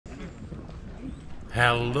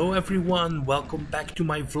Hello everyone, welcome back to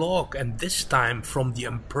my vlog, and this time from the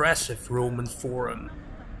impressive Roman Forum.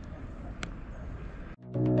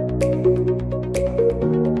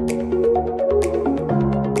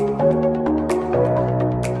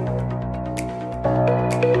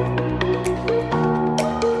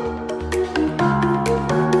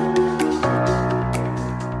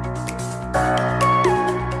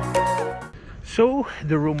 So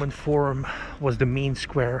the Roman Forum was the main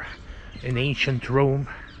square in ancient Rome.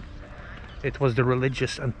 It was the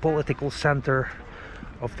religious and political center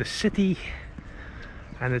of the city,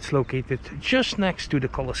 and it's located just next to the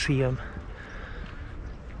Colosseum.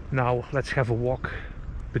 Now let's have a walk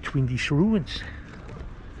between these ruins.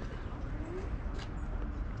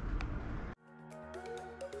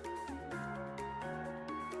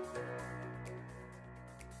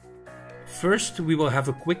 First, we will have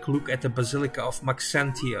a quick look at the Basilica of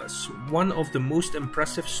Maxentius, one of the most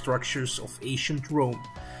impressive structures of ancient Rome.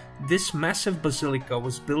 This massive basilica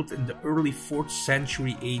was built in the early 4th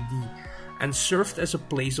century AD and served as a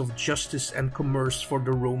place of justice and commerce for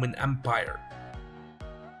the Roman Empire.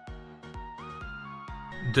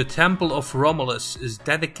 The Temple of Romulus is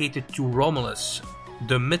dedicated to Romulus,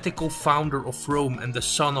 the mythical founder of Rome and the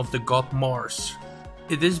son of the god Mars.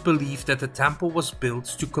 It is believed that the temple was built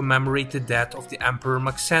to commemorate the death of the Emperor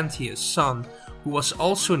Maxentius' son, who was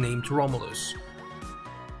also named Romulus.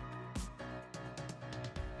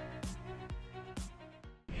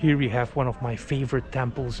 Here we have one of my favorite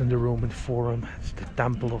temples in the Roman Forum. It's the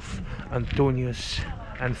Temple of Antonius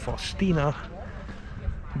and Faustina.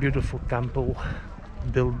 Beautiful temple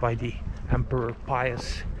built by the Emperor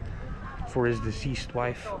Pius for his deceased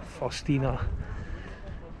wife Faustina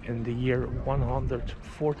in the year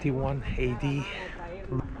 141 AD.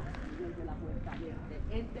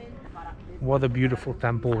 What a beautiful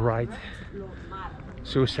temple, right?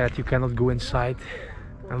 So sad you cannot go inside.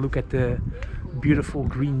 And look at the beautiful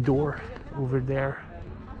green door over there.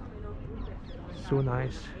 So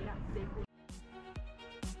nice.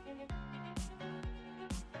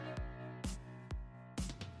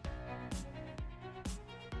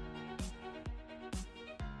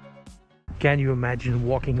 Can you imagine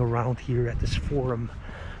walking around here at this forum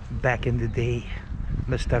back in the day?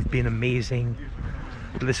 Must have been amazing.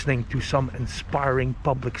 Listening to some inspiring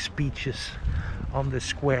public speeches on the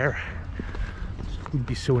square. It would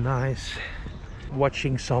be so nice.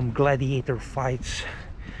 Watching some gladiator fights.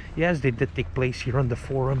 Yes, they did take place here on the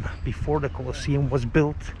forum before the Colosseum was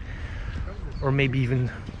built. Or maybe even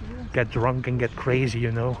get drunk and get crazy,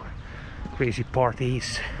 you know. Crazy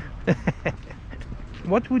parties.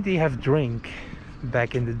 What would they have drink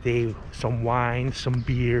back in the day? Some wine, some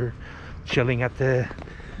beer, chilling at the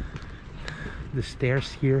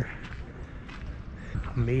stairs here.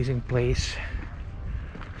 Amazing place.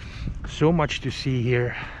 So much to see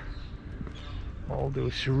here. All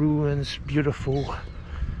those ruins, beautiful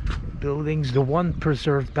buildings, the one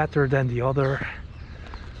preserved better than the other.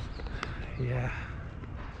 Yeah,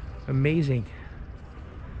 amazing.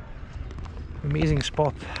 Amazing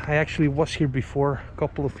spot. I actually was here before a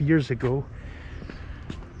couple of years ago,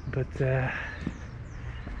 but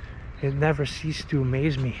it never ceased to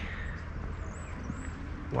amaze me.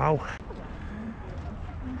 Wow.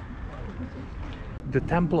 The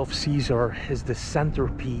Temple of Caesar is the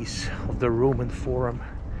centerpiece of the Roman Forum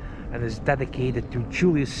and is dedicated to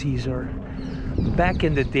Julius Caesar. Back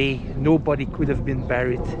in the day, nobody could have been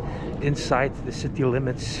buried inside the city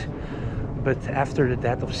limits, but after the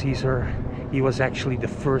death of Caesar, he was actually the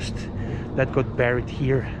first that got buried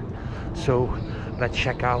here. So let's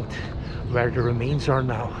check out where the remains are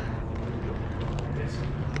now.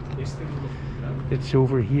 It's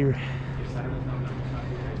over here.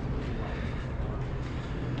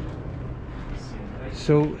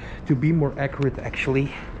 So to be more accurate,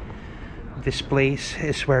 actually, this place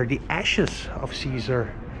is where the ashes of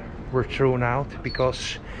Caesar were thrown out,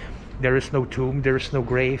 because there is no tomb, there is no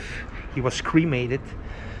grave. He was cremated.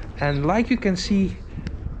 And like you can see,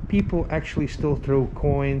 people actually still throw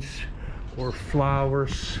coins or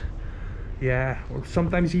flowers, yeah, or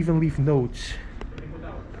sometimes even leave notes.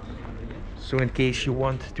 So in case you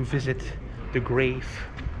want to visit the grave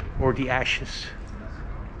or the ashes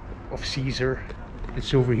of Caesar,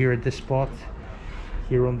 it's over here at this spot,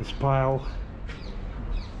 here on this pile.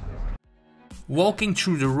 Walking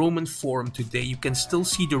through the Roman Forum today, you can still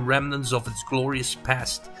see the remnants of its glorious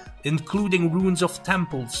past, including ruins of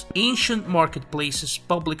temples, ancient marketplaces,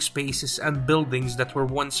 public spaces, and buildings that were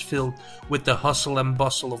once filled with the hustle and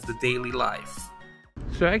bustle of the daily life.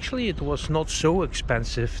 So actually it was not so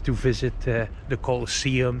expensive to visit the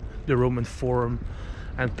Colosseum, the Roman Forum,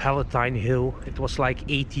 and Palatine Hill. It was like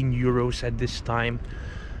 18 euros at this time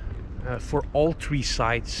for all three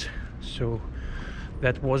sides, so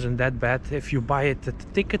that wasn't that bad. If you buy it at the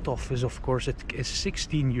ticket office, of course it is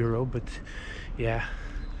 16 euro, but yeah,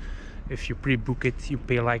 if you pre-book it you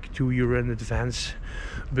pay like 2 euro in advance,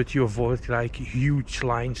 but you avoid like huge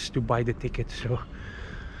lines to buy the ticket. So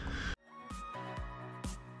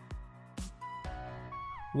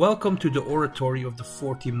welcome to the Oratory of the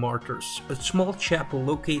 40 Martyrs, a small chapel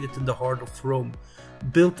located in the heart of Rome,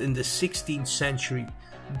 built in the 16th century.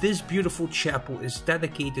 This beautiful chapel is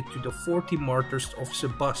dedicated to the 40 Martyrs of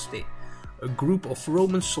Sebaste, a group of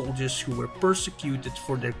Roman soldiers who were persecuted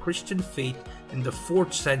for their Christian faith in the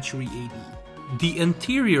 4th century AD. The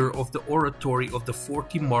interior of the Oratory of the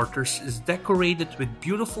 40 Martyrs is decorated with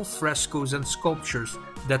beautiful frescoes and sculptures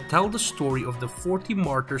that tell the story of the 40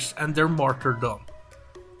 martyrs and their martyrdom.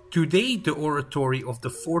 Today, the Oratory of the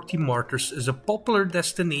 40 Martyrs is a popular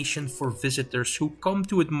destination for visitors who come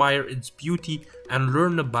to admire its beauty and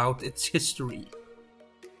learn about its history.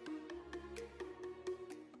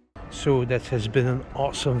 So that has been an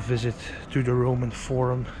awesome visit to the Roman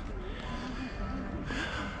Forum.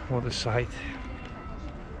 What a sight.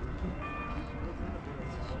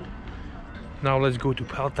 Now let's go to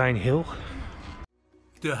Palatine Hill.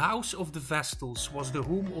 The House of the Vestals was the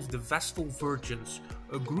home of the Vestal Virgins,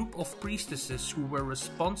 a group of priestesses who were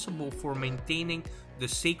responsible for maintaining the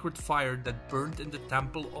sacred fire that burned in the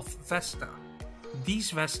temple of Vesta.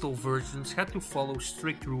 These Vestal Virgins had to follow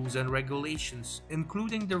strict rules and regulations,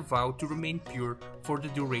 including their vow to remain pure for the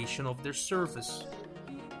duration of their service.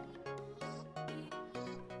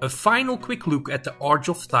 A final quick look at the Arch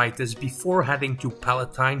of Titus before heading to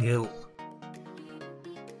Palatine Hill.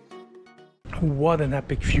 What an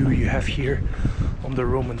epic view you have here on the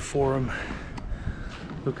Roman Forum.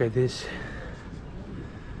 Look at this.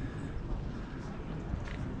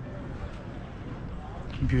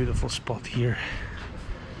 Beautiful spot here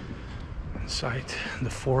inside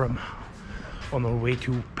the Forum on our way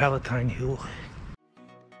to Palatine Hill.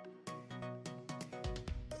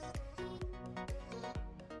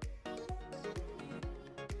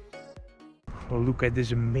 Well, look at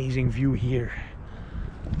this amazing view here.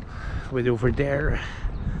 With over there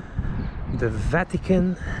the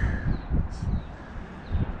Vatican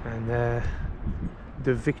and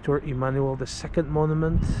the Victor Emmanuel II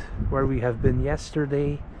monument, where we have been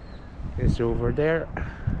yesterday, is over there.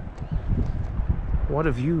 What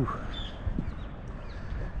a view.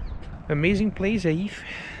 Amazing place, Yves.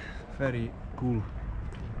 Very cool.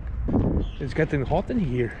 It's getting hot in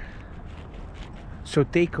here, so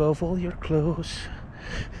take off all your clothes.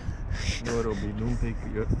 No, Robbie, don't take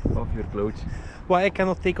off your clothes. Why I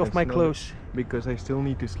cannot take off my clothes? Because I still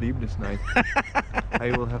need to sleep this night.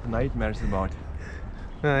 I will have nightmares about.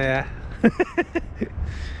 Oh yeah.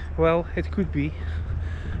 Well, it could be.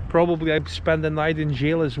 Probably I spend the night in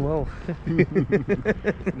jail as well.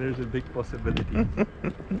 There's a big possibility.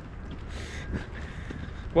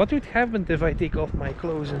 What would happen if I take off my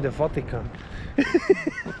clothes in the Vatican?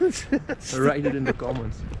 Write it in the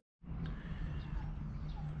comments.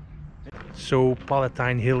 So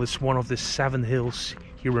Palatine Hill is one of the 7 hills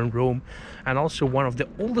here in Rome, and also one of the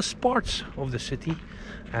oldest parts of the city.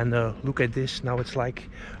 And look at this, now it's like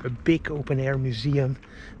a big open air museum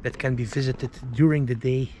that can be visited during the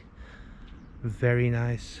day. Very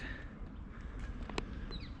nice.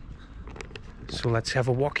 So let's have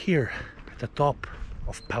a walk here at the top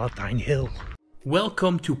of Palatine Hill.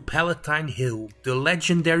 Welcome to Palatine Hill, the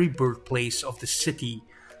legendary birthplace of the city.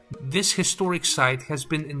 This historic site has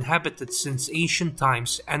been inhabited since ancient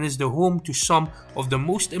times and is the home to some of the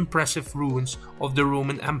most impressive ruins of the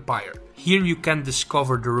Roman Empire. Here you can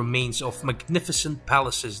discover the remains of magnificent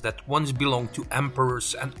palaces that once belonged to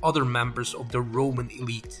emperors and other members of the Roman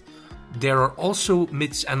elite. There are also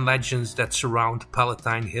myths and legends that surround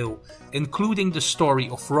Palatine Hill, including the story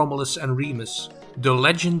of Romulus and Remus, the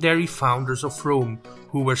legendary founders of Rome,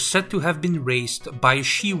 who were said to have been raised by a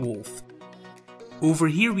she-wolf. Over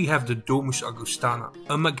here we have the Domus Augustana,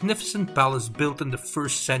 a magnificent palace built in the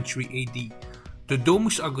 1st century AD. The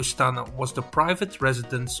Domus Augustana was the private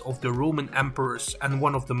residence of the Roman emperors and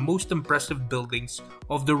one of the most impressive buildings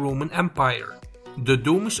of the Roman Empire. The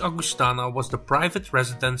Domus Augustana was the private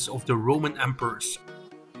residence of the Roman emperors.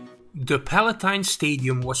 The Palatine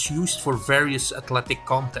Stadium was used for various athletic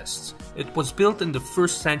contests. It was built in the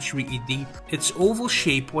 1st century AD. Its oval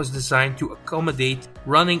shape was designed to accommodate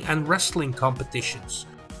running and wrestling competitions.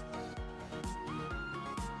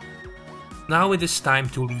 Now it is time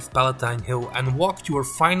to leave Palatine Hill and walk to our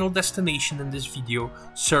final destination in this video,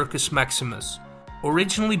 Circus Maximus.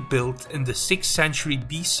 Originally built in the 6th century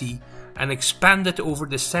BC and expanded over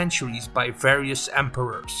the centuries by various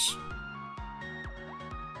emperors.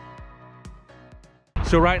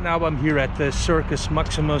 So right now I'm here at the Circus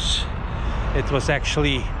Maximus. It was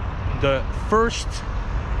actually the first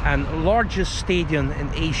and largest stadium in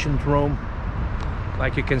ancient Rome.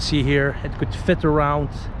 Like you can see here, it could fit around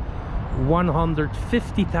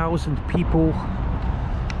 150,000 people,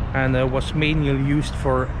 and was mainly used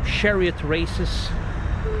for chariot races.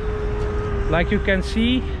 Like you can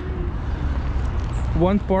see,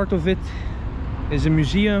 one part of it is a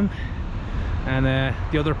museum, and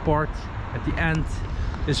the other part at the end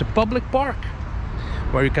is a public park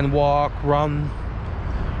where you can walk, run,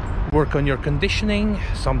 work on your conditioning,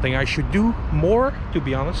 something I should do more, to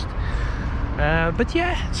be honest. But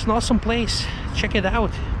yeah, it's an awesome place. Check it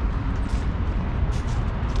out.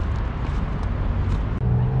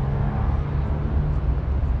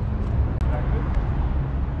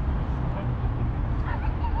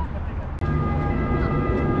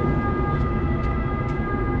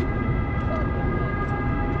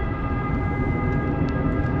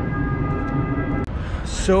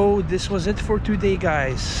 So this was it for today,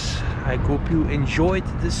 guys. I hope you enjoyed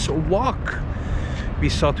this walk. We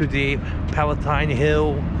saw today Palatine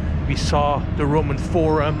Hill, we saw the Roman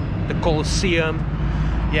Forum, the Colosseum.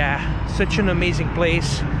 Yeah, such an amazing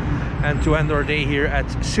place. And to end our day here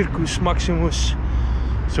at Circus Maximus,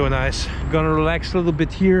 so nice. Gonna relax a little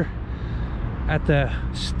bit here at the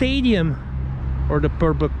stadium or the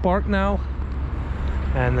public park now.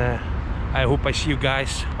 And I hope I see you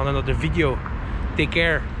guys on another video. Take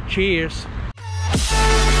care. Cheers. We'll be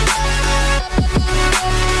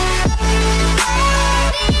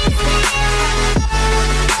right back.